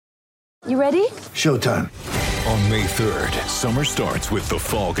You ready? Showtime. On May 3rd, summer starts with The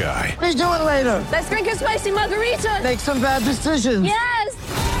Fall Guy. Let's do it later. Let's drink a spicy margarita. Make some bad decisions. Yes!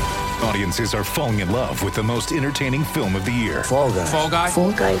 Audiences are falling in love with the most entertaining film of the year. Fall Guy. Fall Guy.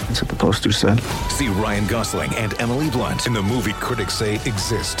 Fall guy. That's what the poster said. See Ryan Gosling and Emily Blunt in the movie critics say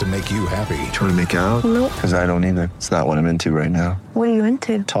exists to make you happy. Trying to make it out? Nope. Because I don't either. It's not what I'm into right now. What are you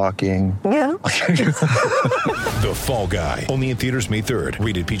into? Talking. Yeah. The Fall Guy. Only in theaters May 3rd.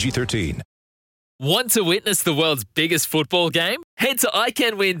 Rated PG-13. Want to witness the world's biggest football game? Head to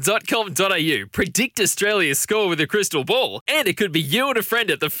iCanWin.com.au, predict Australia's score with a crystal ball, and it could be you and a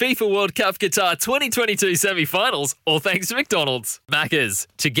friend at the FIFA World Cup Qatar 2022 semi-finals, all thanks to McDonald's. Maccas,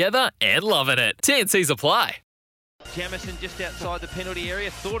 together and loving it. TNCs apply. Jamison just outside the penalty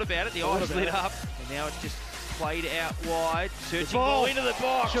area, thought about it, the eyes lit up, and now it's just played out wide, searching ball into the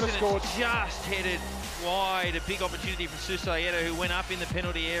box, and it's just headed wide. A big opportunity for Susaeta, who went up in the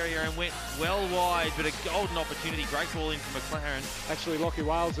penalty area and went well wide, but a golden opportunity. Great ball in from McLaren. Actually, Lockie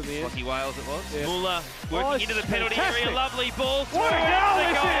Wales in the end. Lockie Wales it was. Yeah. Muller working into the penalty area. Lovely ball through. What a And goal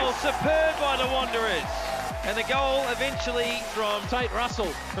the goal. this is! Superb by the Wanderers. And the goal eventually from Tate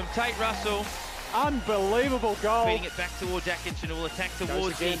Russell. Russell. Unbelievable goal. Feeding it back towards Atkinson, who will attack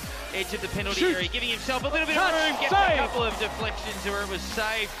towards the again. edge of the penalty Shoot. area, giving himself a little bit Touch. of room, gets Save. a couple of deflections where it was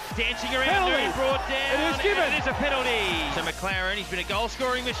saved, dancing around, Penalty. and brought down. It is given. And it is a penalty. So McLaren, he's been a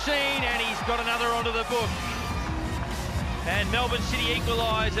goal-scoring machine, and he's got another onto the book. And Melbourne City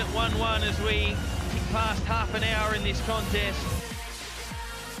equalise at 1-1 as we kick past half an hour in this contest.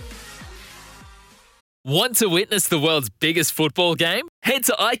 Want to witness the world's biggest football game? Head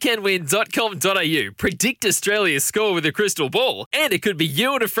to iCanWin.com.au, predict Australia's score with a crystal ball, and it could be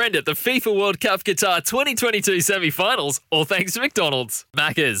you and a friend at the FIFA World Cup Qatar 2022 semi-finals, all thanks to McDonald's.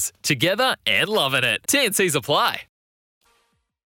 Maccas, together and loving it. TNCs apply.